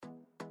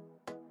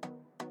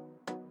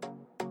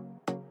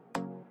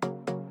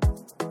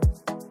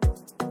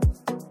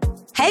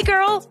Hey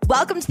girl,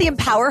 welcome to the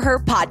Empower Her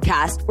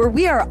podcast, where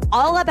we are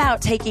all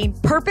about taking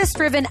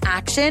purpose-driven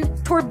action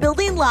toward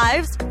building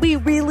lives we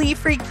really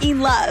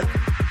freaking love.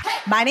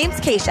 My name's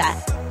Keisha,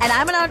 and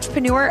I'm an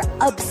entrepreneur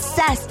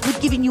obsessed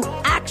with giving you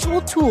actual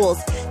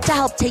tools to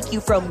help take you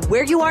from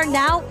where you are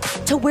now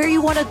to where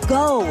you want to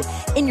go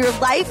in your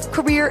life,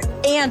 career,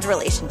 and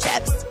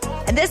relationships.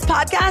 And this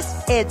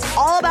podcast, it's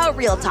all about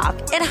real talk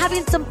and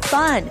having some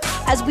fun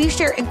as we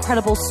share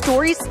incredible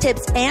stories,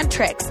 tips, and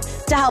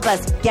tricks to help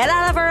us get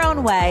out of our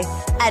own way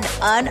and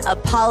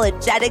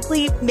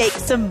unapologetically make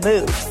some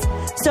moves.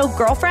 So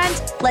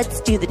girlfriend, let's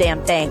do the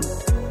damn thing.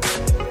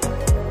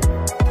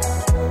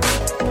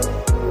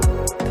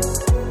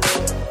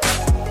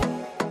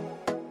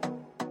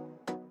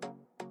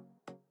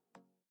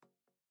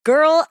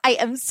 Girl, I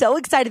am so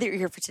excited that you're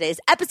here for today's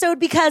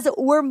episode because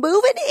we're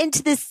moving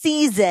into the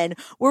season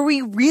where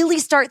we really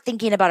start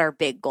thinking about our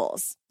big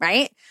goals,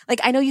 right?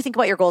 Like, I know you think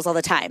about your goals all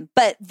the time,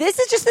 but this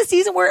is just the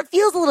season where it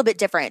feels a little bit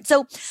different.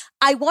 So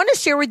I want to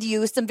share with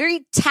you some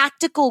very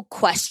tactical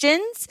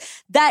questions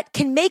that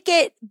can make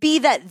it be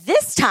that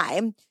this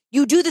time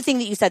you do the thing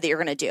that you said that you're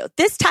going to do.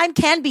 This time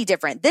can be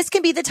different. This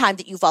can be the time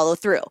that you follow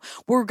through.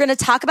 We're going to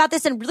talk about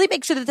this and really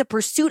make sure that the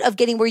pursuit of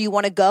getting where you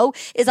want to go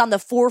is on the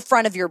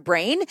forefront of your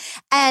brain.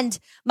 And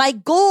my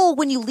goal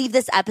when you leave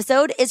this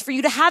episode is for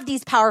you to have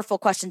these powerful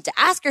questions to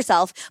ask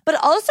yourself, but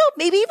also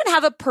maybe even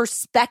have a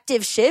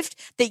perspective shift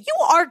that you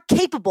are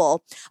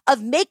capable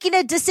of making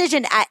a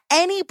decision at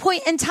any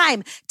point in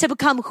time to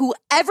become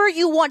whoever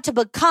you want to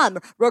become,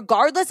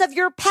 regardless of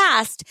your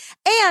past,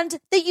 and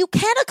that you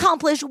can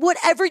accomplish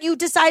whatever you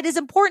decide is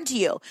important to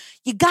you.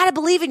 You got to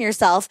believe in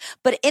yourself.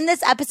 But in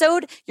this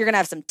episode, you're going to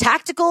have some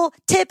tactical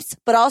tips,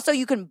 but also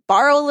you can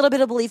borrow a little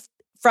bit of belief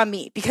from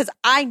me because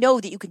I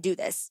know that you can do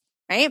this,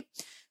 right?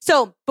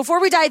 So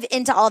before we dive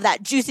into all of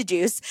that juicy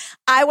juice,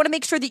 I want to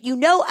make sure that you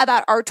know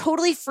about our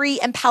totally free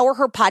Empower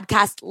Her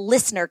podcast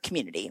listener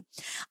community.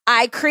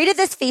 I created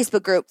this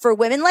Facebook group for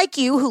women like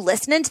you who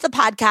listen into the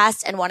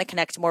podcast and want to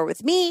connect more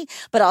with me,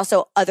 but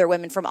also other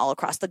women from all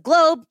across the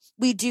globe.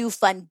 We do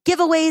fun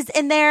giveaways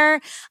in there.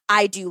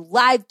 I do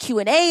live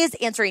Q&As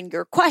answering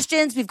your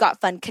questions. We've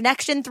got fun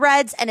connection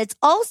threads, and it's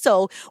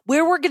also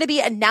where we're going to be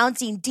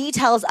announcing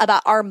details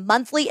about our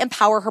monthly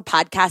Empower Her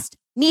podcast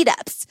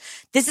meetups.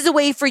 This is a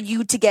way for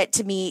you to get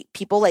to meet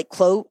people like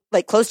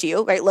close to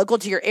you, right? Local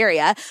to your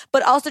area,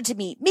 but also to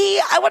meet me.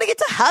 I want to get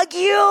to hug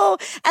you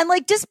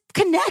and just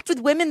connect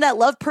with women that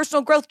love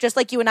personal growth just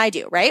like you and I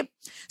do, right?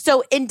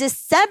 So in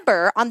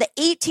December, on the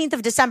 18th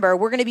of December,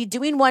 we're going to be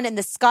doing one in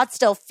the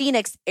Scottsdale,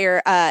 Phoenix,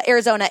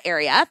 Arizona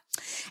area.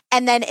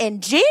 And then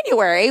in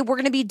January, we're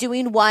going to be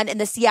doing one in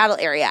the Seattle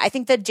area. I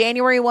think the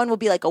January one will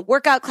be like a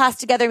workout class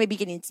together, maybe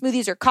getting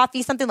smoothies or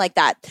coffee, something like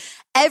that.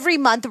 Every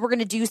month, we're going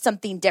to do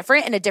something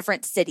different in a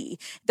different city.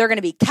 They're going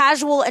to be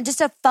casual and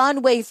just a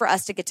fun way for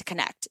us to get to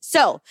connect.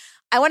 So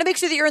I want to make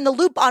sure that you're in the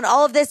loop on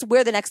all of this,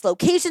 where the next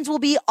locations will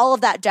be, all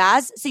of that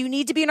jazz. So you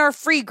need to be in our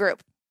free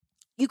group.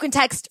 You can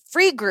text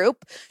free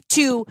group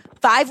to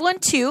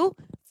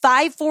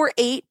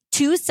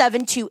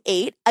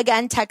 512-548-2728.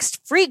 Again,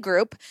 text free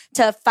group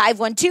to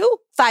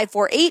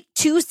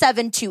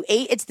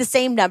 512-548-2728. It's the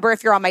same number.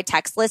 If you're on my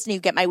text list and you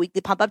get my weekly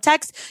pump up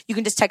text, you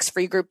can just text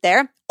free group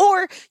there.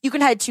 Or you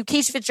can head to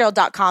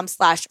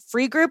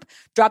KeishaFitzgerald.com/free group,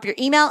 drop your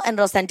email, and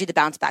it'll send you the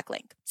bounce back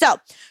link. So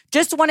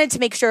just wanted to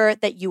make sure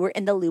that you were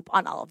in the loop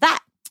on all of that.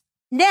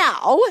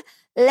 Now,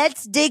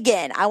 let's dig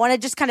in. I want to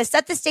just kind of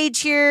set the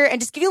stage here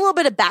and just give you a little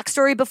bit of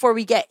backstory before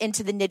we get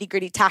into the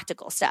nitty-gritty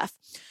tactical stuff.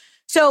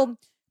 So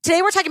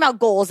today we're talking about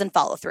goals and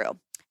follow through.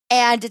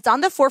 And it's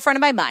on the forefront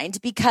of my mind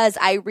because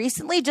I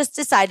recently just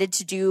decided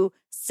to do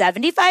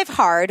 75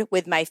 hard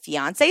with my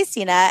fiance,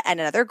 Sina,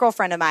 and another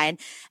girlfriend of mine.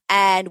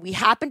 And we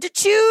happened to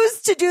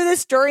choose to do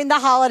this during the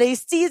holiday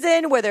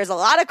season where there's a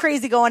lot of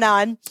crazy going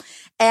on.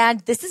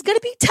 And this is going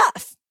to be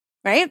tough,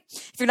 right?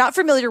 If you're not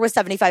familiar with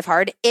 75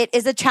 hard, it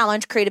is a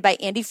challenge created by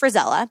Andy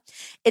Frisella.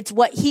 It's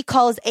what he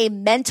calls a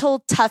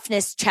mental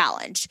toughness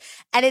challenge.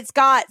 And it's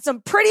got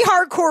some pretty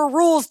hardcore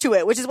rules to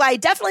it, which is why I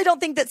definitely don't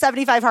think that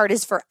 75 hard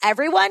is for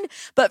everyone.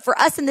 But for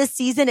us in this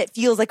season, it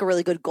feels like a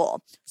really good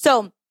goal.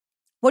 So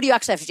what do you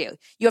actually have to do?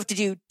 You have to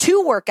do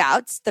 2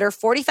 workouts that are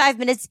 45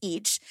 minutes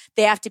each.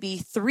 They have to be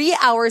 3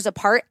 hours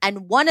apart,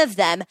 and one of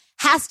them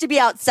has to be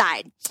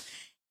outside.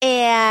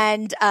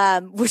 And,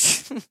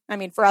 which, I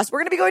mean, for us, we're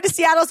going to be going to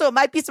Seattle, so it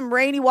might be some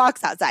rainy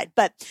walks outside.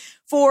 But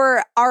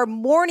for our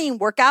morning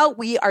workout,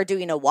 we are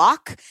doing a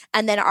walk.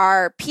 And then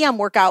our PM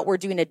workout, we're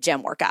doing a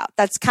gym workout.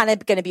 That's kind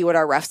of going to be what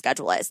our rough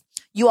schedule is.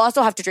 You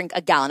also have to drink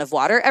a gallon of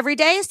water every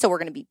day. So we're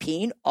going to be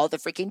peeing all the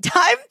freaking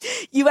time.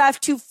 You have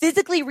to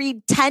physically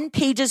read 10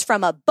 pages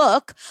from a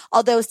book.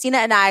 Although Sina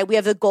and I, we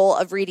have the goal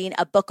of reading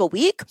a book a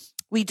week.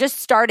 We just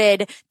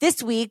started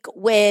this week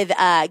with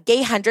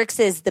Gay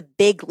Hendricks' The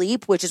Big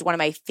Leap, which is one of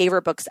my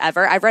favorite books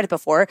ever. I've read it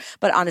before,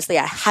 but honestly,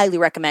 I highly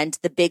recommend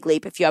The Big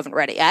Leap if you haven't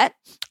read it yet.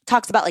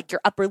 talks about like your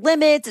upper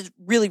limits. It's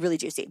really, really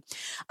juicy.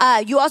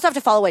 You also have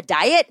to follow a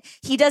diet.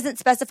 He doesn't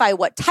specify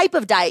what type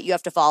of diet you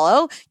have to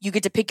follow. You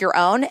get to pick your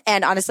own.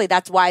 And honestly,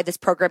 that's why this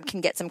program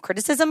can get some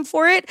criticism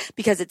for it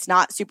because it's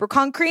not super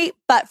concrete.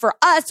 But for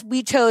us,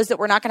 we chose that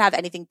we're not going to have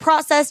anything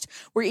processed.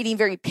 We're eating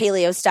very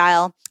paleo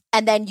style.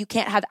 And then you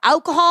can't have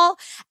alcohol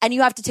and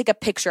you have to take a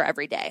picture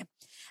every day.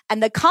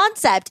 And the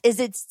concept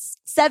is it's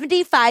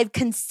 75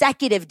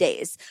 consecutive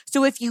days.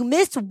 So if you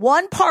miss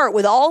one part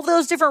with all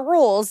those different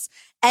rules,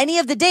 any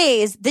of the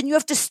days, then you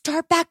have to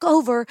start back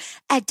over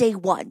at day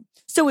one.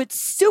 So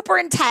it's super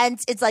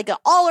intense. It's like an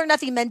all or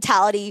nothing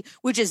mentality,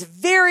 which is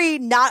very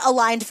not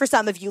aligned for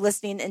some of you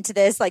listening into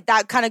this. Like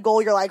that kind of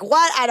goal, you're like,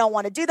 what? I don't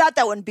want to do that.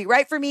 That wouldn't be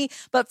right for me.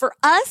 But for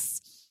us,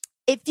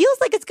 it feels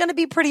like it's going to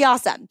be pretty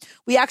awesome.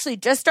 We actually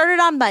just started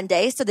on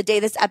Monday. So the day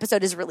this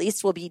episode is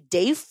released will be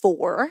day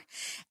 4.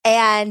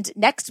 And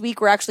next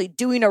week, we're actually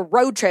doing a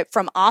road trip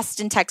from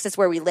Austin, Texas,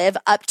 where we live,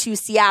 up to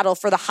Seattle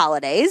for the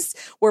holidays.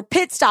 We're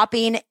pit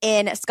stopping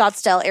in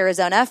Scottsdale,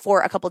 Arizona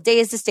for a couple of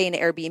days to stay in an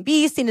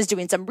Airbnb. Cena's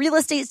doing some real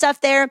estate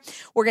stuff there.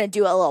 We're going to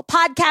do a little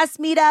podcast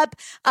meetup.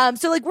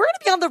 So like we're going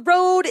to be on the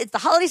road. It's the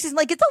holiday season.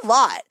 Like it's a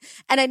lot.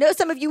 And I know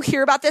some of you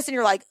hear about this and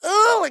you're like,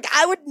 oh, like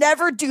I would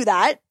never do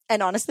that.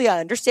 And honestly, I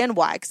understand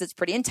why, because it's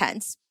pretty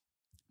intense.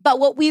 But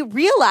what we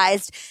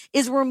realized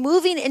is we're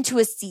moving into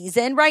a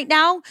season right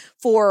now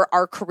for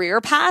our career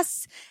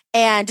paths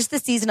and just the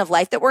season of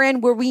life that we're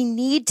in where we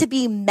need to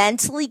be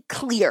mentally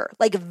clear,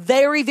 like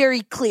very,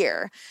 very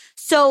clear.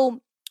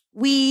 So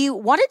we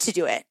wanted to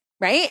do it,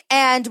 right?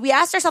 And we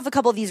asked ourselves a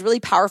couple of these really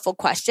powerful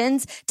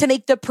questions to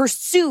make the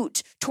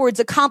pursuit towards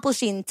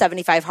accomplishing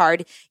 75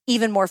 Hard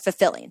even more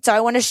fulfilling. So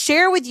I want to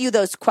share with you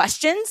those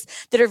questions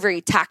that are very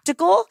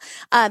tactical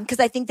because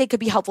I think they could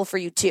be helpful for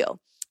you too.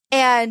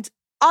 And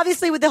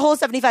obviously, with the whole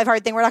 75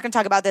 Hard thing, we're not going to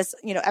talk about this,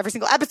 every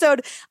single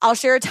episode. I'll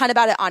share a ton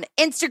about it on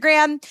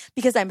Instagram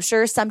because I'm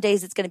sure some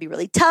days it's going to be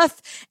really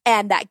tough.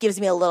 And that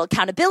gives me a little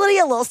accountability,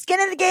 a little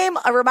skin in the game,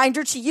 a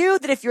reminder to you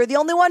that if you're the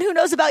only one who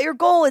knows about your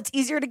goal, it's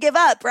easier to give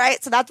up,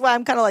 right? So that's why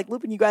I'm kind of like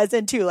looping you guys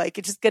in too. Like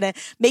it's just going to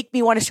make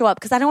me want to show up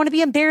because I don't want to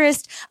be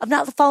embarrassed of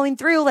not following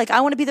through. Like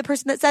I want to be the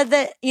person that said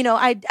that,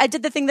 I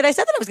did the thing that I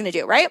said that I was going to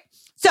do, right?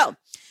 So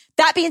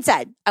that being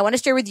said, I want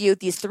to share with you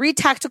these 3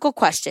 tactical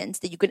questions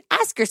that you can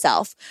ask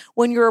yourself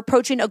when you're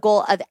approaching a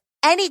goal of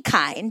any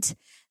kind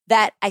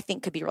that I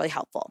think could be really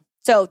helpful.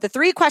 So the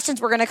 3 questions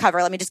we're going to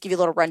cover, let me just give you a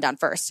little rundown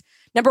first.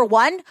 Number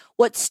 1,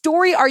 what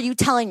story are you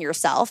telling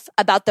yourself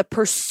about the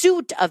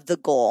pursuit of the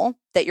goal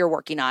that you're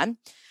working on?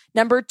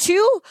 Number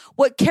 2,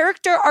 what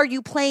character are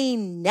you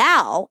playing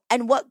now?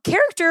 And what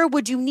character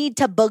would you need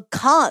to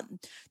become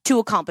to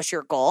accomplish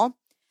your goal?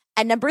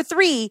 And number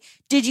 3,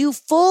 did you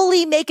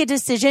fully make a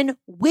decision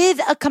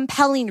with a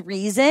compelling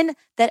reason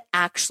that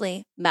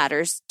actually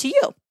matters to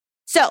you?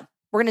 So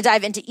we're going to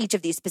dive into each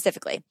of these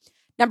specifically.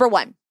 Number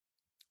 1,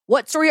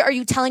 what story are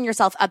you telling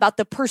yourself about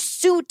the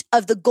pursuit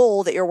of the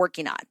goal that you're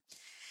working on?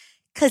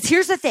 Because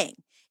here's the thing.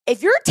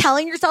 If you're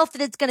telling yourself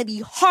that it's going to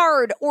be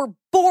hard or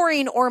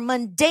boring or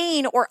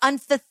mundane or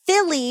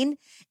unfulfilling,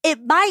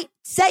 it might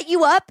set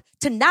you up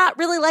to not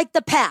really like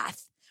the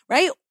path,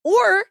 right?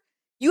 Or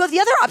you have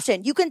the other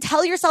option. You can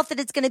tell yourself that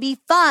it's going to be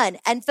fun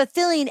and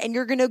fulfilling and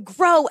you're going to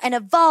grow and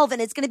evolve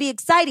and it's going to be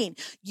exciting.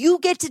 You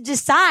get to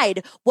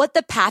decide what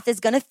the path is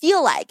going to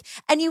feel like.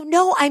 And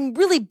I'm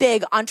really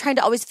big on trying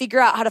to always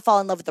figure out how to fall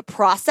in love with the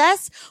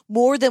process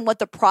more than what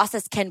the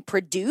process can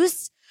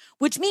produce.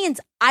 Which means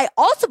I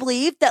also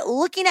believe that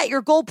looking at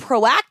your goal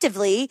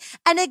proactively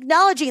and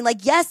acknowledging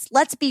like, yes,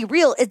 let's be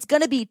real. It's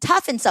going to be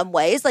tough in some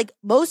ways. Like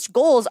most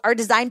goals are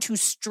designed to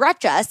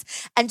stretch us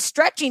and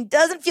stretching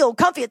doesn't feel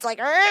comfy. It's like,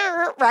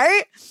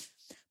 right?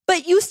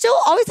 But you still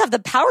always have the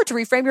power to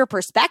reframe your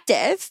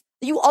perspective.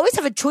 You always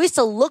have a choice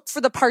to look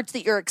for the parts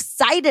that you're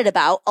excited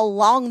about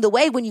along the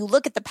way when you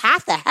look at the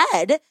path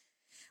ahead.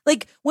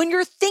 Like when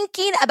you're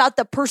thinking about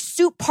the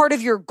pursuit part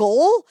of your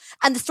goal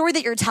and the story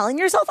that you're telling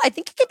yourself, I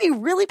think it can be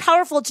really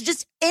powerful to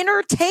just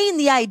entertain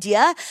the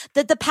idea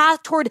that the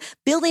path toward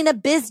building a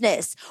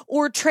business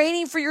or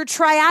training for your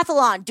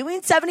triathlon,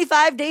 doing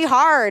 75-day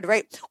hard,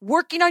 right?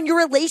 Working on your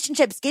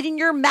relationships, getting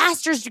your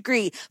master's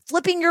degree,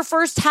 flipping your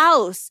first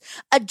house,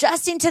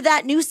 adjusting to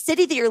that new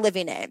city that you're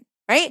living in.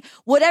 Right?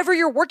 Whatever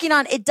you're working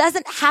on, it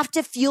doesn't have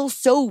to feel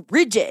so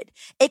rigid.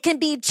 It can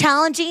be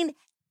challenging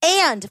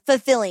and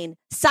fulfilling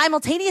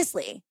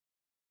simultaneously.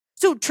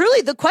 So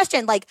truly the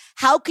question, like,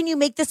 how can you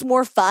make this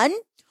more fun?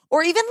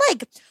 Or even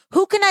like,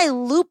 who can I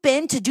loop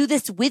in to do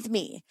this with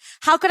me?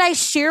 How could I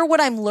share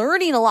what I'm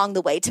learning along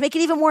the way to make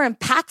it even more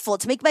impactful,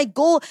 to make my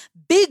goal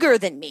bigger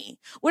than me?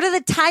 What are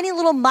the tiny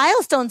little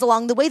milestones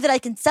along the way that I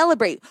can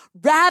celebrate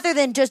rather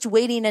than just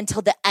waiting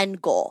until the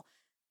end goal,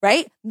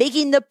 right?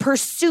 Making the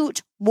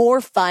pursuit more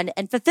fun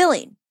and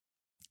fulfilling.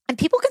 And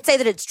people can say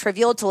that it's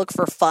trivial to look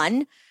for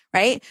fun,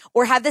 right?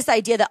 Or have this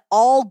idea that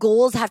all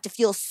goals have to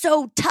feel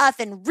so tough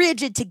and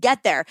rigid to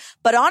get there.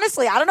 But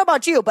honestly, I don't know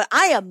about you, but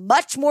I am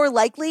much more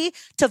likely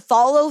to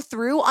follow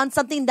through on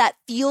something that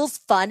feels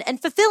fun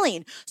and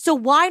fulfilling. So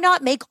why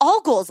not make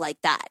all goals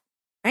like that,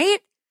 right?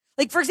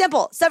 Like for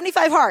example,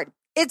 75 hard.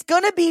 It's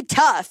going to be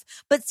tough,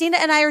 but Sina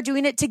and I are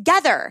doing it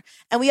together.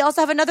 And we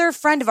also have another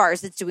friend of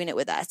ours that's doing it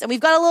with us. And we've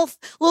got a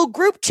little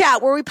group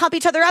chat where we pump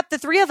each other up, the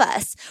three of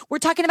us. We're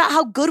talking about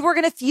how good we're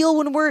going to feel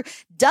when we're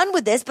done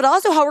with this, but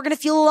also how we're going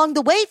to feel along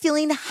the way,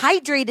 feeling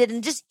hydrated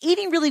and just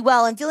eating really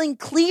well and feeling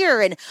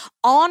clear and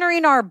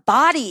honoring our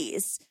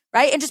bodies.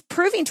 Right? And just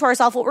proving to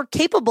ourselves what we're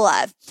capable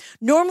of.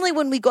 Normally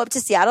when we go up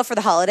to Seattle for the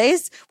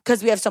holidays,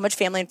 because we have so much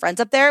family and friends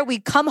up there, we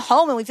come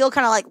home and we feel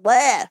kind of like,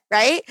 bleh,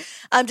 right?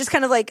 Just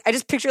kind of like, I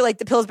just picture like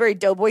the Pillsbury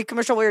Doughboy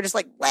commercial where you're just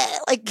like, bleh,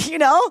 like, you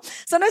know,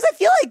 sometimes I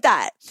feel like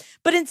that.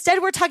 But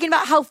instead we're talking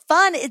about how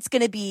fun it's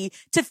going to be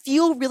to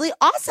feel really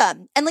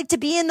awesome. And like to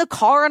be in the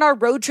car on our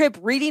road trip,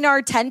 reading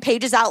our 10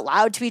 pages out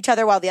loud to each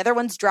other while the other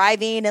one's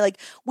driving and like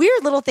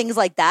weird little things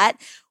like that.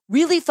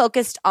 Really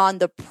focused on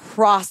the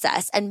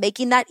process and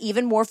making that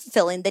even more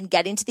fulfilling than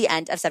getting to the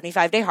end of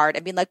 75 Day Hard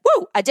and being like,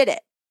 woo, I did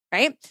it,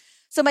 right?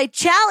 So my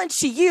challenge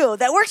to you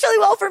that works really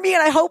well for me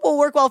and I hope will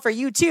work well for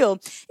you too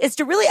is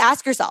to really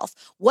ask yourself,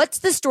 what's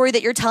the story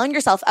that you're telling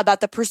yourself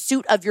about the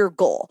pursuit of your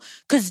goal?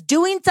 Because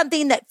doing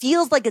something that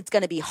feels like it's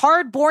going to be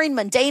hard, boring,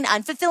 mundane,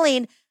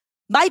 unfulfilling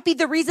might be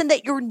the reason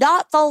that you're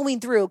not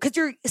following through because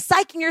you're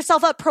psyching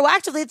yourself up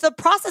proactively that the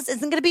process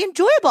isn't going to be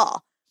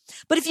enjoyable.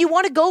 But if you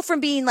want to go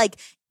from being like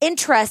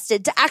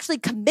interested to actually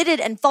committed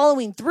and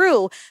following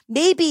through,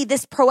 maybe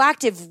this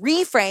proactive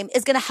reframe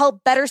is going to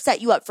help better set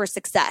you up for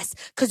success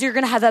because you're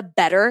going to have a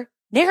better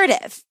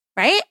narrative,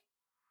 right?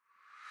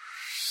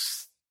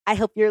 I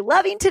hope you're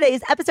loving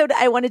today's episode.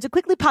 I wanted to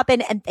quickly pop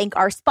in and thank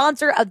our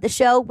sponsor of the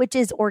show, which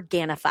is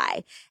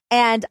Organifi.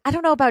 And I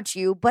don't know about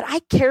you, but I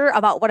care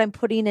about what I'm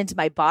putting into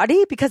my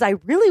body because I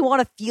really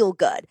want to feel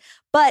good.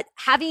 But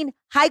having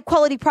high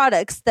quality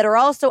products that are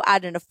also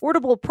at an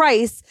affordable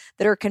price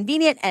that are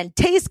convenient and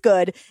taste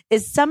good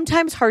is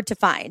sometimes hard to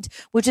find,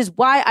 which is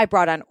why I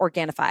brought on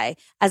Organifi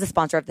as a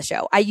sponsor of the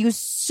show. I use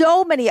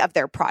so many of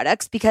their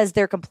products because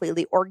they're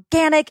completely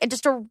organic and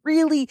just a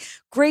really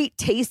great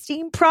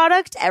tasting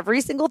product,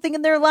 every single thing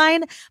in their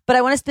line. But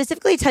I want to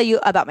specifically tell you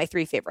about my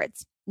three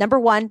favorites. Number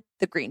one,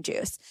 the green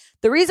juice.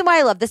 The reason why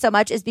I love this so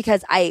much is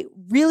because I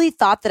really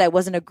thought that I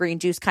wasn't a green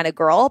juice kind of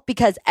girl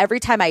because every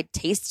time I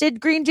tasted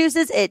green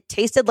juices, it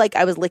tasted like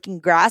I was licking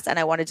grass and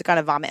I wanted to kind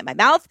of vomit in my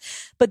mouth.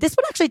 But this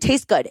one actually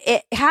tastes good.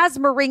 It has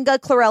moringa,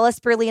 chlorella,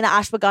 spirulina,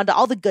 ashwagandha,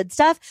 all the good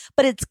stuff,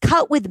 but it's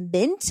cut with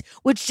mint,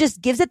 which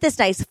just gives it this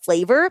nice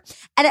flavor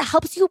and it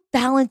helps you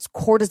balance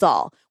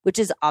cortisol, which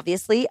is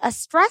obviously a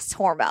stress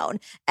hormone.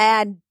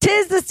 And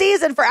 'tis the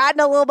season for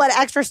adding a little bit of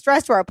extra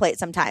stress to our plate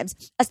sometimes,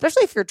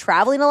 especially if you're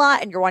traveling a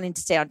lot and you're wanting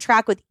to stay on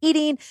track with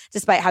eating,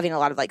 despite having a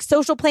lot of like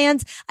social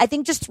plans. I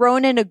think just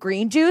throwing in a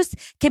green juice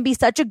can be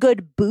such a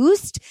good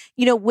boost.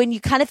 You know, when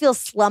you kind of feel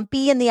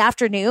slumpy in the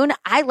afternoon,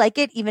 I like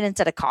it even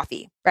instead of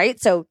coffee,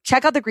 right? So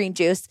check out the green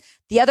juice.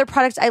 The other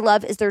product I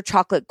love is their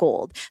chocolate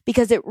gold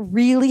because it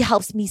really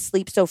helps me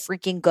sleep so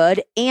freaking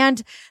good.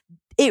 And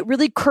it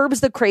really curbs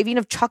the craving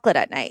of chocolate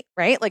at night,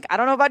 right? Like, I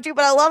don't know about you,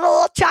 but I love a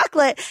little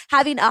chocolate.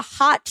 Having a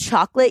hot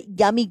chocolate,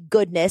 yummy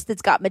goodness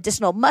that's got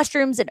medicinal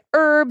mushrooms and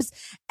herbs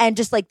and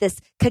just like this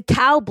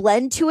cacao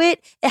blend to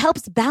it, it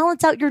helps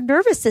balance out your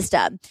nervous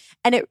system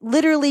and it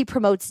literally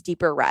promotes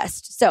deeper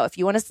rest. So if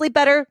you want to sleep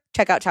better,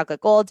 check out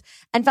Chocolate Gold.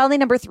 And finally,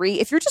 number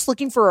three, if you're just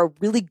looking for a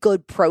really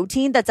good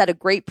protein that's at a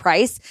great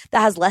price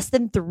that has less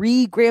than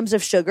 3 grams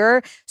of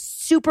sugar,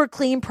 super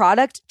clean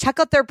product, check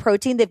out their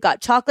protein. They've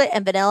got chocolate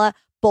and vanilla.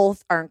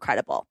 Both are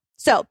incredible.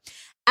 So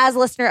as a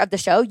listener of the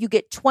show, you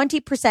get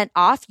 20%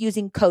 off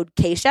using code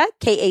KACIA,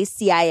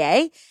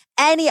 KACIA.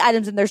 Any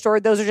items in their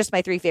store, those are just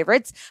my 3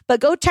 favorites. But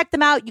go check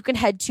them out. You can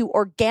head to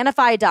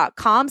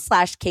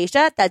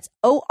Organifi.com/KACIA. That's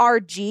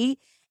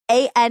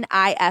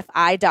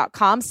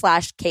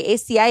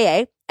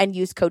ORGANIFI.com/KACIA and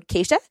use code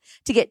KACIA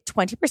to get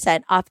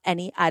 20% off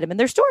any item in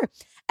their store.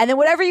 And then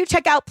whatever you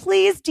check out,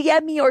 please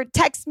DM me or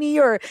text me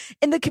or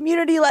in the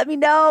community, let me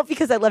know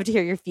because I'd love to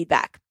hear your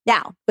feedback.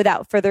 Now,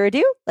 without further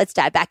ado, let's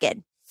dive back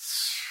in.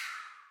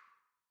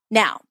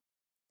 Now,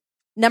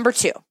 number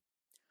 2,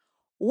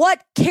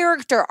 what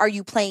character are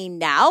you playing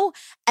now?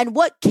 And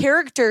what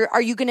character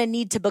are you going to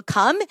need to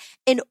become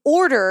in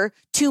order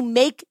to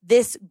make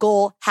this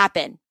goal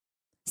happen?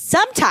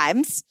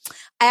 Sometimes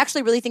I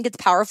actually really think it's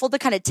powerful to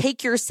kind of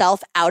take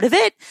yourself out of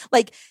it.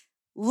 Like,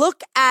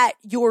 look at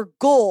your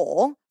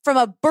goal from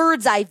a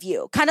bird's eye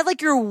view, kind of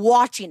like you're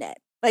watching it.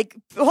 Like,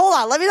 hold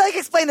on, let me like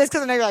explain this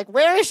because I know you're like,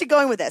 where is she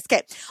going with this?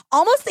 Okay.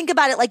 Almost think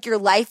about it like your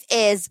life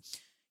is,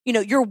 you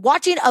know, you're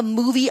watching a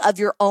movie of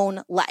your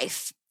own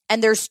life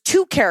and there's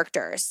 2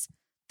 characters.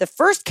 The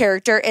first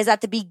character is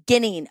at the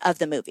beginning of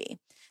the movie,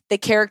 the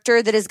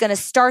character that is going to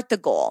start the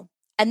goal.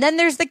 And then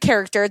there's the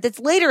character that's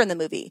later in the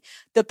movie,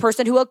 the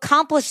person who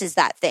accomplishes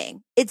that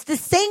thing. It's the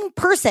same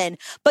person,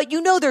 but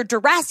you know they're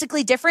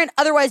drastically different.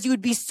 Otherwise, you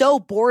would be so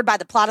bored by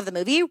the plot of the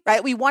movie,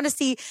 right? We want to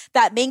see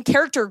that main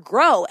character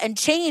grow and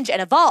change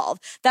and evolve.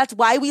 That's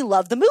why we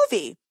love the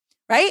movie,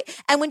 right?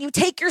 And when you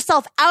take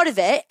yourself out of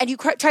it and you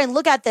try and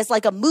look at this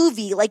like a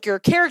movie, like your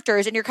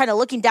characters, and you're kind of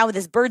looking down with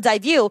this bird's eye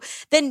view,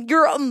 then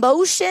your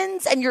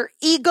emotions and your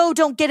ego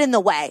don't get in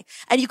the way.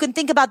 And you can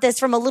think about this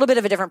from a little bit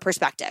of a different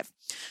perspective.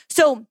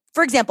 So,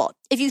 for example,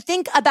 if you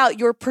think about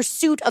your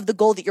pursuit of the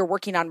goal that you're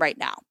working on right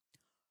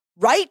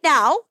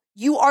now,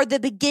 you are the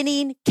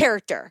beginning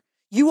character.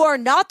 You are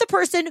not the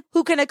person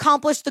who can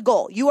accomplish the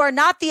goal. You are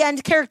not the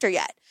end character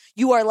yet.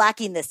 You are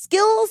lacking the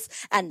skills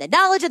and the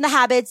knowledge and the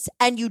habits,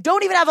 and you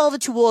don't even have all the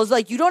tools.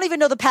 Like, you don't even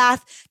know the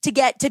path to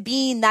get to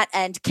being that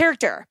end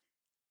character.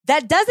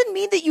 That doesn't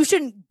mean that you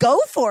shouldn't go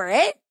for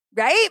it,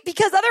 right?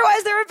 Because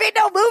otherwise there would be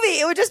no movie.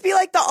 It would just be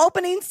like the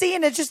opening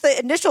scene. It's just the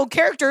initial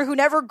character who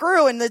never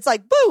grew. And it's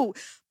like, boo,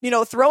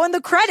 throw in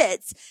the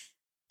credits.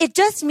 It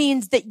just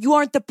means that you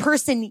aren't the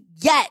person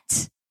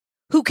yet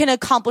who can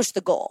accomplish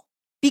the goal.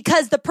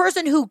 Because the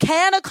person who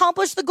can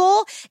accomplish the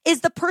goal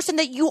is the person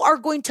that you are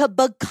going to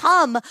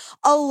become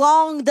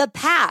along the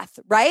path,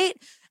 right?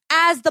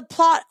 As the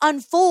plot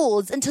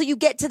unfolds until you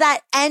get to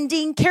that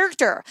ending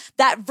character,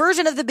 that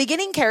version of the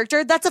beginning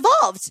character that's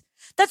evolved.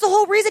 That's the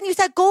whole reason you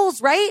set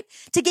goals, right?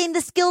 To gain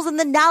the skills and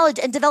the knowledge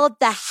and develop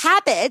the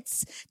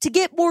habits to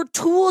get more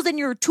tools in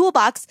your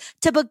toolbox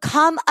to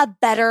become a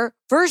better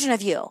version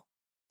of you.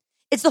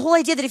 It's the whole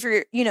idea that if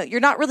you're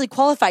not really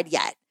qualified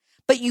yet,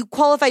 but you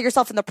qualify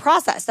yourself in the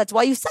process. That's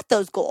why you set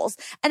those goals.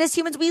 And as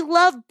humans, we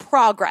love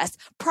progress.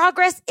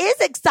 Progress is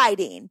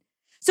exciting.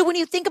 So when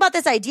you think about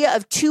this idea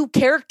of two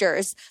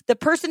characters, the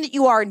person that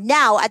you are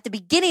now at the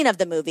beginning of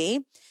the movie,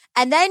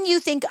 and then you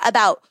think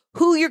about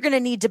who you're going to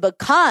need to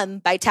become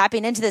by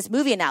tapping into this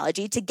movie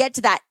analogy to get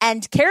to that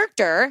end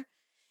character,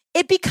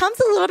 it becomes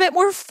a little bit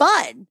more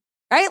fun,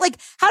 right? Like,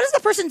 how does the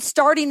person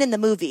starting in the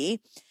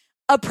movie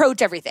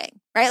approach everything,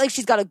 right? Like,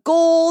 she's got a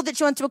goal that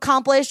she wants to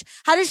accomplish.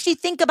 How does she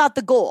think about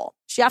the goal?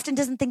 She often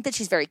doesn't think that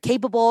she's very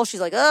capable.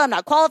 She's like, oh, I'm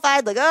not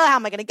qualified. Like, oh, how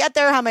am I going to get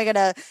there? How am I going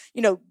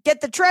to,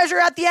 get the treasure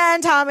at the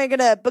end? How am I going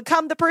to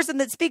become the person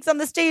that speaks on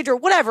the stage or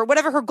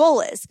whatever her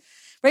goal is,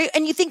 right?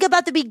 And you think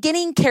about the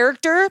beginning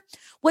character.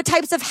 What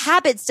types of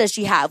habits does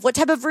she have? What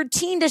type of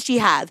routine does she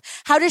have?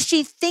 How does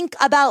she think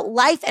about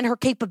life and her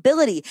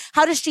capability?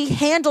 How does she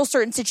handle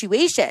certain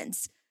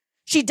situations?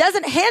 She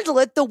doesn't handle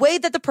it the way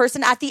that the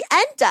person at the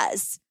end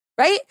does,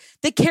 right?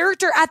 The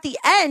character at the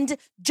end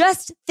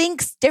just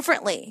thinks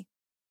differently,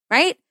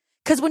 right?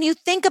 Because when you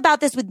think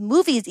about this with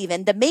movies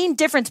even, the main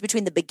difference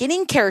between the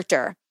beginning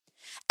character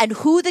and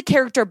who the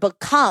character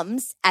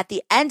becomes at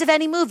the end of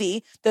any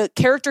movie, the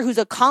character who's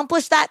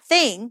accomplished that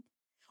thing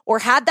or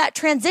had that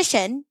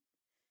transition,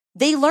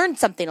 they learned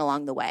something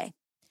along the way.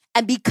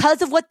 And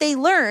because of what they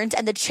learned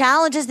and the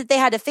challenges that they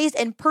had to face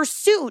in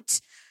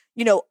pursuit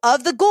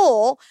of the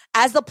goal,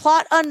 as the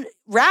plot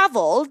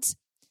unraveled,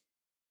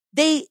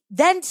 they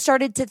then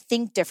started to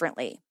think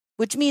differently,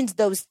 which means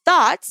those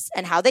thoughts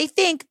and how they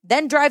think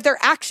then drive their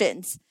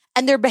actions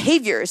and their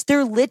behaviors.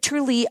 They're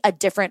literally a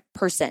different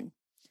person.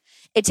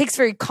 It takes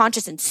very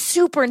conscious and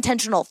super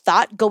intentional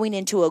thought going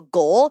into a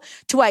goal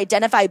to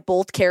identify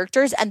both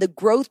characters and the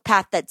growth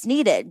path that's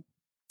needed.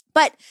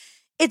 But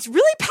it's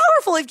really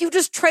powerful if you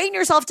just train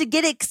yourself to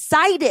get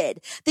excited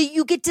that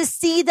you get to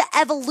see the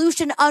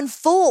evolution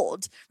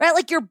unfold, right?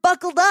 Like, you're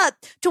buckled up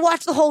to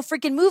watch the whole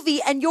freaking movie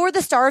and you're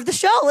the star of the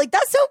show. Like,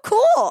 that's so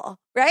cool,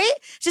 right?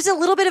 Just a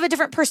little bit of a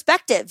different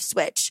perspective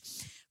switch.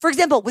 For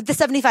example, with the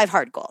 75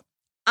 hard goal,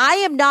 I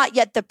am not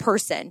yet the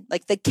person,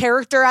 like the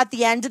character at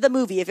the end of the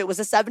movie. If it was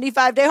a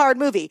 75-day hard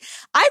movie,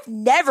 I've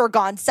never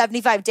gone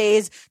 75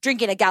 days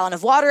drinking a gallon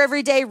of water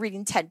every day,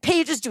 reading 10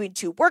 pages, doing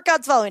 2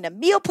 workouts, following a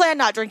meal plan,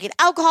 not drinking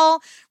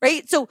alcohol,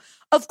 right? So,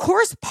 of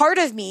course, part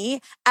of me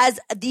as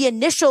the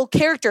initial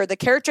character, the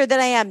character that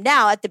I am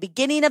now at the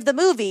beginning of the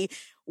movie,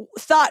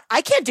 thought,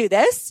 I can't do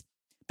this.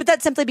 But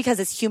that's simply because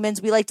as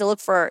humans, we like to look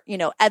for,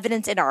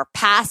 evidence in our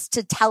past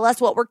to tell us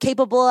what we're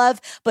capable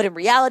of. But in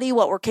reality,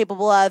 what we're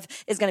capable of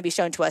is going to be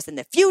shown to us in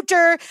the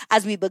future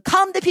as we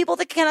become the people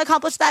that can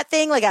accomplish that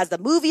thing, like as the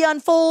movie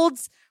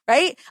unfolds,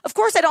 right? Of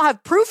course, I don't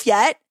have proof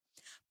yet,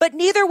 but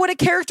neither would a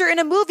character in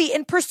a movie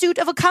in pursuit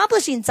of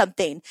accomplishing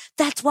something.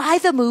 That's why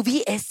the movie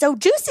is so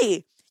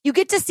juicy. You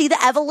get to see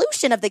the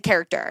evolution of the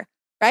character,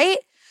 right?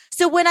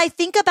 So when I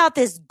think about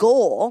this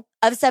goal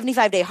of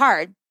 75-day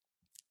hard,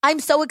 I'm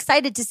so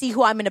excited to see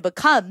who I'm going to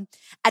become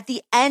at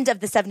the end of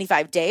the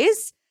 75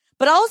 days,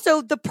 but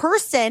also the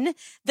person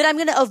that I'm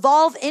going to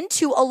evolve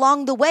into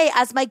along the way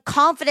as my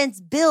confidence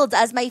builds,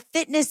 as my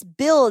fitness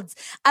builds,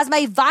 as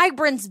my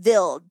vibrance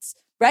builds,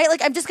 right?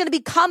 Like, I'm just going to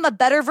become a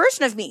better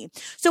version of me.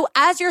 So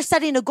as you're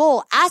setting a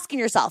goal, asking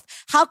yourself,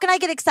 how can I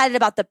get excited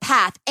about the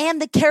path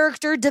and the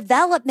character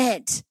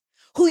development?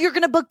 Who you're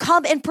going to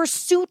become in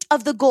pursuit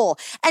of the goal.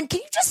 And can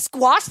you just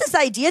squash this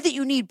idea that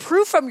you need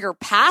proof from your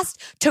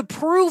past to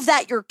prove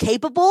that you're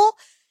capable?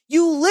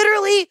 You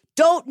literally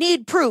don't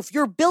need proof.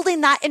 You're building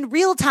that in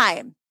real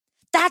time.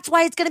 That's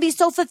why it's going to be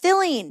so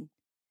fulfilling.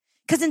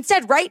 Because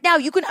instead, right now,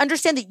 you can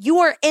understand that you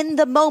are in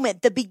the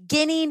moment, the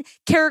beginning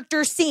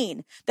character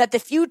scene that the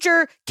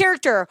future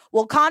character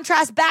will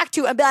contrast back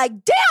to and be like,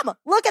 damn,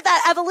 look at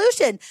that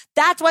evolution.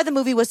 That's why the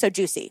movie was so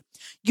juicy.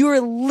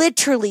 You're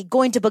literally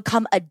going to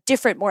become a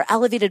different, more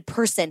elevated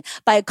person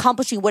by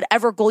accomplishing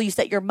whatever goal you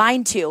set your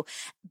mind to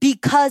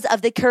because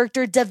of the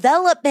character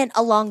development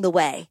along the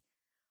way.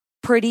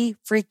 Pretty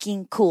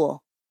freaking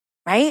cool,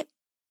 right?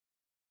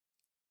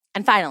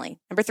 And finally,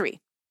 number 3.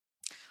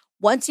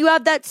 Once you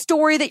have that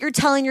story that you're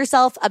telling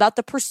yourself about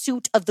the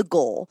pursuit of the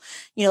goal,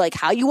 like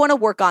how you want to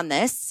work on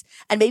this,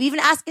 and maybe even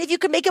asking if you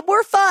could make it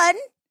more fun,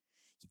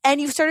 and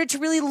you've started to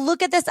really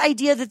look at this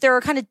idea that there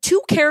are kind of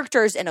 2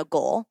 characters in a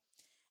goal,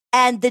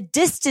 and the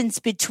distance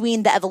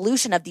between the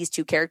evolution of these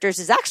 2 characters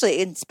is actually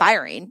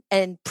inspiring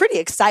and pretty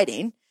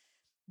exciting,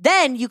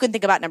 then you can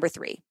think about number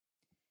 3.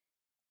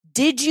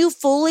 Did you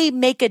fully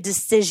make a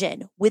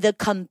decision with a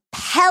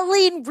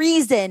compelling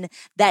reason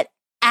that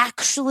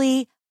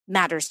actually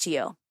matters to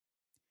you?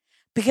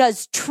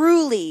 Because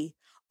truly,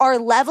 our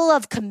level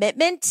of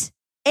commitment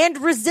and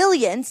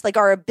resilience, like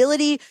our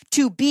ability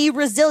to be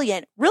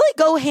resilient, really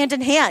go hand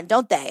in hand,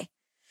 don't they?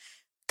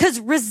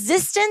 Because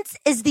resistance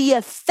is the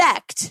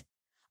effect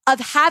of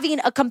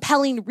having a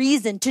compelling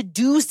reason to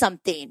do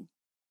something.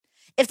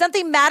 If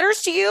something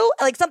matters to you,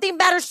 like something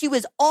matters to you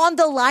is on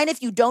the line,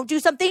 if you don't do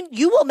something,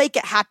 you will make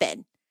it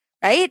happen,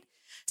 right?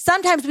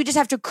 Sometimes we just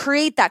have to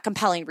create that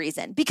compelling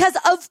reason because,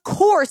 of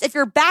course, if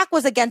your back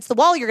was against the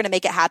wall, you're going to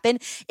make it happen.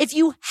 If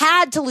you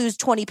had to lose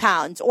 20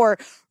 pounds or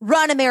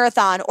run a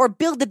marathon or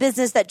build a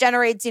business that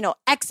generates,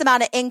 X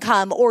amount of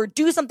income or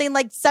do something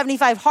like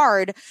 75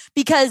 hard,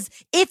 because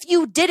if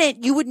you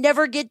didn't, you would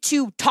never get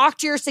to talk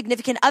to your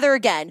significant other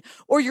again,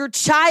 or your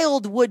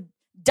child would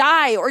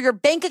die, or your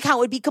bank account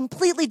would be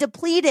completely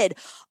depleted.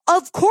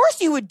 Of course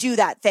you would do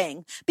that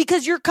thing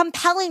because your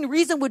compelling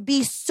reason would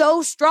be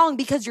so strong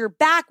because your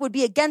back would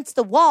be against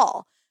the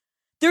wall.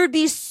 There would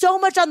be so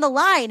much on the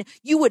line.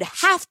 You would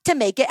have to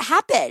make it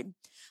happen.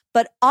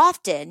 But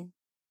often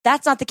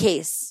that's not the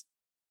case,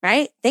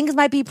 right? Things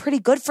might be pretty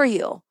good for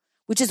you,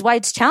 which is why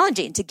it's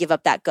challenging to give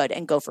up that good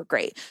and go for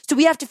great. So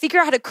we have to figure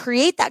out how to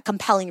create that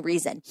compelling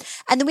reason.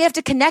 And then we have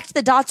to connect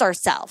the dots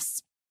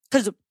ourselves.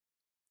 Because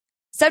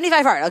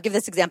 75 hard, I'll give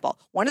this example.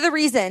 One of the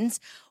reasons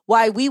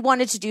why we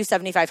wanted to do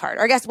 75 hard,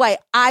 or I guess why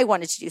I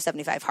wanted to do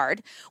 75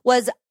 hard,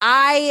 was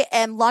I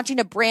am launching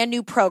a brand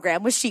new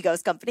program with She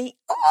Goes Company.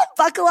 Oh,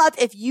 buckle up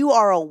if you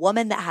are a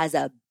woman that has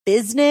a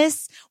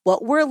business.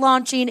 What we're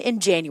launching in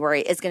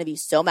January is going to be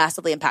so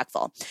massively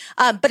impactful.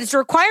 But it's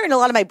requiring a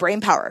lot of my brain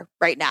power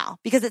right now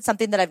because it's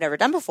something that I've never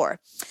done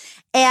before.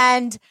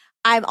 And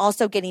I'm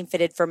also getting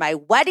fitted for my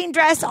wedding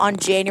dress on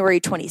January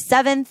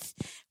 27th,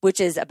 which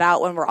is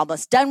about when we're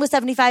almost done with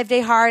 75 Day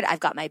Hard.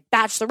 I've got my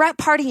bachelorette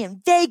party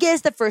in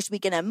Vegas the first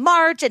weekend in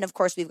March. And of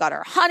course, we've got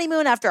our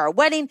honeymoon after our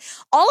wedding.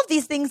 All of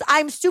these things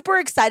I'm super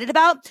excited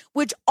about,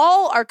 which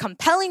all are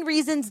compelling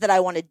reasons that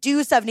I want to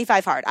do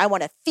 75 hard. I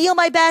want to feel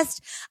my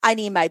best. I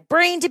need my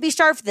brain to be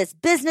sharp for this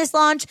business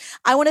launch.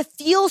 I want to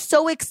feel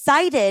so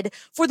excited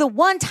for the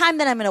one time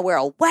that I'm going to wear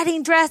a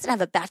wedding dress and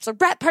have a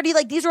bachelorette party.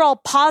 Like, these are all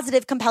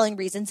positive, compelling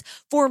reasons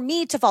for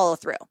me to follow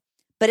through.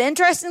 But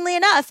interestingly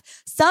enough,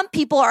 some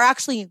people are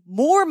actually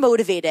more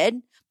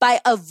motivated by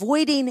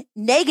avoiding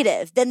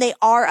negative than they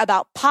are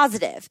about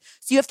positive.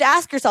 So you have to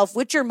ask yourself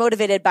which you're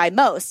motivated by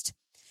most.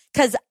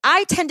 Because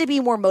I tend to be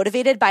more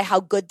motivated by how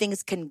good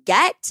things can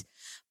get,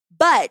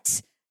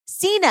 but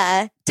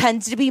Sina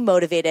tends to be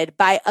motivated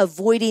by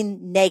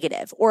avoiding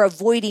negative or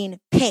avoiding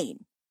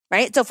pain.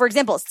 Right? So for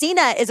example,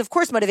 Sina is of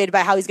course motivated by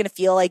how he's going to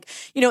feel like,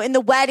 in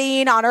the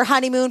wedding, on our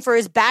honeymoon, for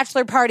his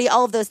bachelor party,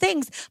 all of those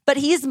things, but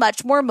he's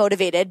much more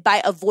motivated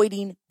by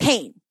avoiding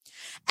pain.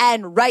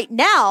 And right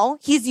now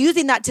he's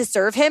using that to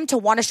serve him to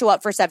want to show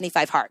up for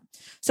 75 hard.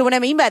 So what I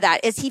mean by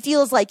that is he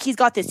feels like he's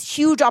got this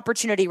huge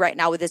opportunity right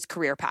now with his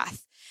career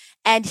path.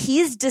 And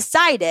he's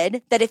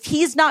decided that if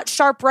he's not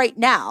sharp right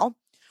now,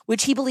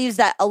 which he believes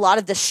that a lot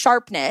of the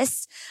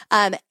sharpness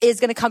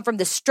is going to come from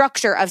the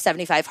structure of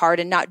 75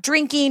 hard and not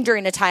drinking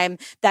during a time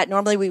that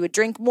normally we would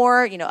drink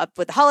more, up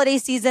with the holiday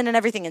season and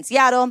everything in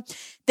Seattle,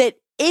 that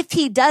if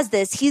he does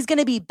this, he's going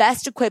to be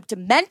best equipped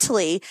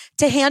mentally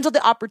to handle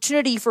the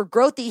opportunity for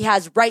growth that he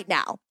has right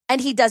now.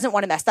 And he doesn't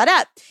want to mess that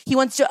up. He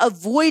wants to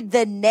avoid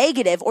the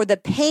negative or the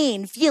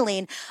pain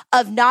feeling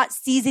of not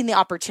seizing the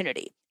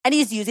opportunity. And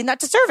he's using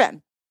that to serve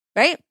him,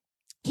 right?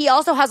 He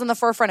also has on the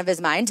forefront of his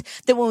mind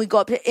that when we go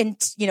up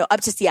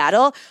to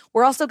Seattle,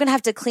 we're also going to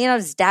have to clean out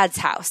his dad's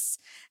house.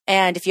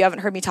 And if you haven't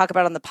heard me talk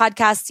about it on the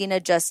podcast, Sina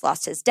just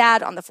lost his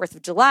dad on the 4th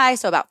of July,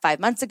 so about 5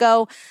 months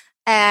ago.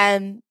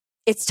 And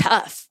it's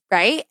tough,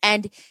 right?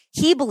 And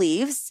he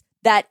believes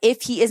that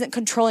if he isn't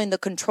controlling the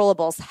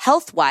controllables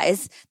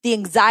health-wise, the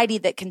anxiety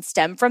that can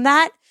stem from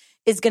that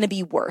is going to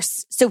be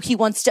worse. So he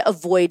wants to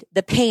avoid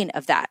the pain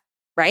of that,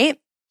 right?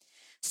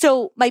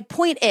 So my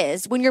point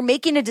is, when you're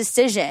making a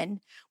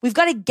decision, we've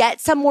got to get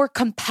some more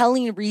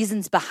compelling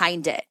reasons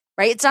behind it,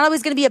 right? It's not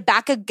always going to be a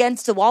back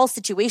against the wall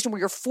situation where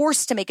you're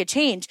forced to make a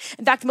change.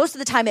 In fact, most of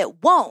the time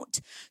it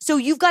won't. So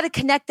you've got to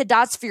connect the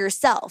dots for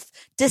yourself.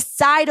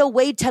 Decide a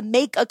way to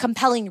make a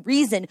compelling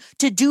reason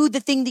to do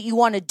the thing that you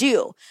want to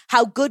do.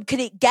 How good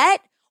could it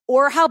get?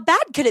 Or how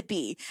bad could it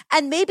be?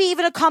 And maybe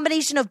even a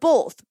combination of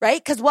both,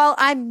 right? Because while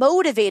I'm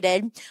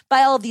motivated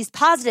by all of these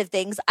positive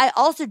things, I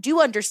also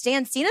do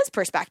understand Sina's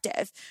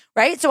perspective,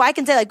 right? So I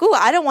can say like, ooh,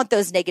 I don't want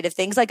those negative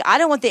things. Like, I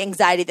don't want the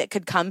anxiety that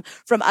could come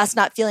from us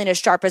not feeling as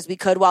sharp as we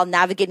could while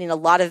navigating a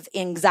lot of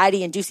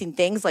anxiety-inducing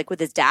things like with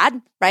his dad,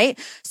 right?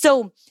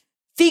 So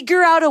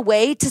figure out a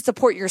way to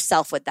support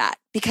yourself with that,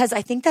 because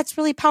I think that's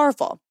really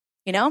powerful,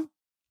 you know?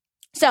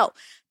 So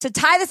to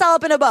tie this all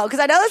up in a bow, because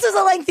I know this is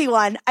a lengthy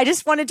one, I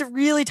just wanted to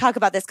really talk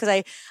about this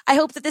because I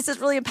hope that this is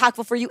really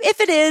impactful for you. If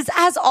it is,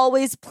 as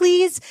always,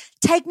 please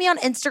tag me on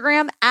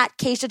Instagram at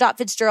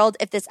Kacia.Fitzgerald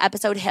if this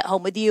episode hit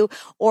home with you,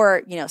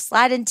 or, you know,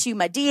 slide into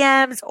my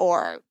DMs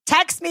or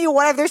text me,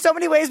 whatever. There's so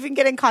many ways we can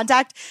get in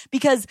contact,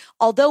 because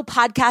although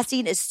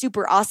podcasting is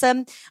super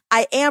awesome,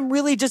 I am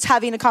really just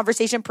having a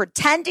conversation,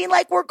 pretending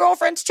like we're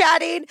girlfriends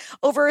chatting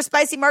over a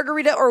spicy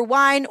margarita or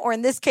wine, or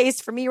in this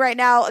case, for me right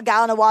now, a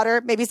gallon of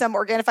water, maybe some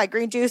Organifi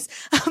green juice.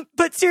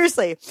 But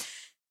seriously,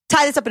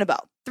 tie this up in a bow.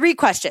 3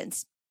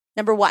 questions.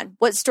 Number 1,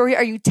 what story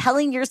are you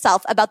telling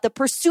yourself about the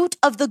pursuit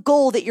of the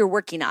goal that you're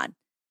working on?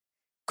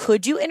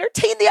 Could you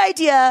entertain the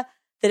idea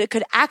that it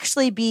could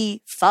actually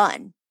be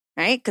fun,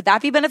 right? Could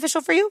that be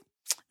beneficial for you?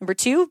 Number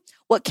 2,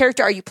 what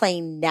character are you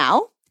playing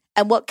now?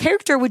 And what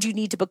character would you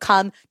need to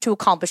become to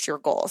accomplish your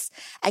goals?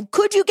 And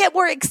could you get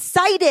more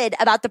excited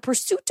about the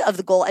pursuit of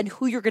the goal and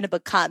who you're going to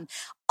become?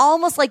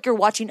 Almost like you're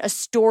watching a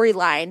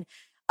storyline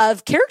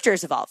of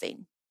characters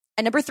evolving.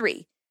 And number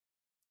 3,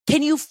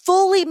 can you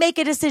fully make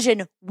a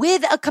decision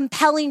with a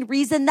compelling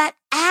reason that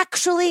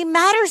actually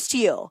matters to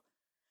you?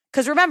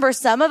 Because remember,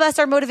 some of us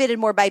are motivated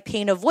more by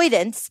pain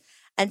avoidance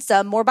and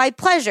some more by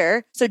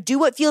pleasure. So do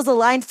what feels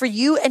aligned for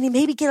you, and you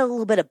maybe get a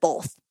little bit of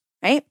both,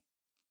 right?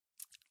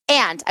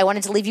 And I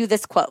wanted to leave you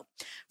this quote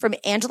from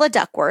Angela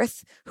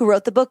Duckworth, who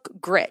wrote the book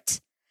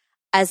Grit.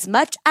 As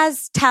much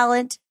as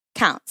talent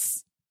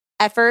counts,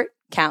 effort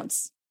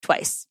counts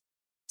twice.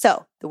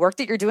 So the work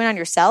that you're doing on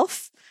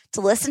yourself,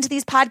 to listen to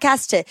these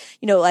podcasts, to,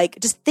 you know, like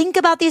just think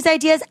about these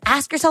ideas,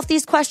 ask yourself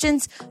these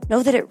questions,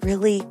 know that it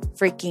really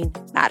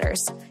freaking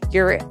matters.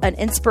 You're an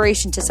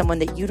inspiration to someone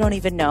that you don't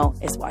even know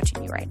is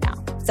watching you right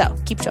now. So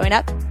keep showing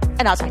up,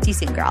 and I'll talk to you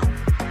soon, girl.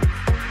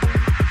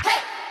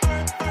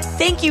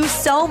 Thank you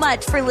so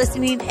much for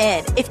listening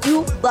in. If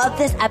you love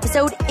this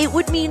episode, it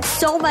would mean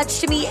so much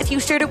to me if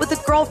you shared it with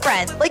a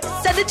girlfriend. Like,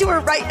 send it to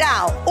her right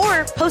now,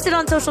 or post it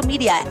on social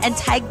media and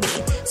tag me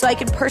so I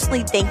can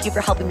personally thank you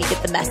for helping me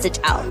get the message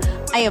out.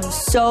 I am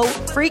so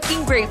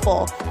freaking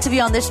grateful to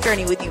be on this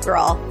journey with you,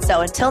 girl.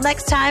 So until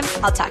next time,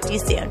 I'll talk to you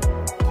soon.